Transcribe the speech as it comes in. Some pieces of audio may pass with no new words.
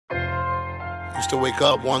Used to wake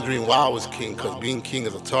up wondering why I was king, cause being king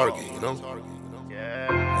is a target, you know?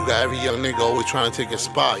 You got every young nigga always trying to take a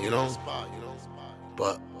spot, you know?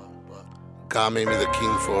 But God made me the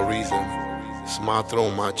king for a reason. It's my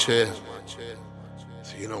throne, my chair.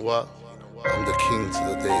 So you know what? I'm the king to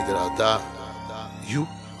the day that I die. You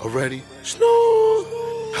already know.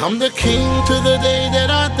 I'm the king to the day that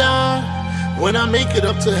I die. When I make it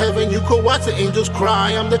up to heaven, you could watch the angels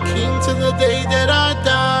cry. I'm the king to the day that I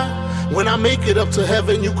die. When I make it up to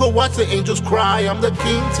heaven, you could watch the angels cry. I'm the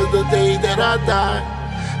king to the day that I die.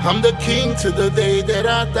 I'm the king to the day that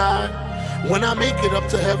I die. When I make it up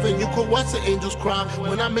to heaven, you could watch the angels cry.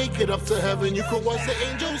 When I make it up to heaven, you could watch the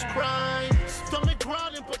angels cry.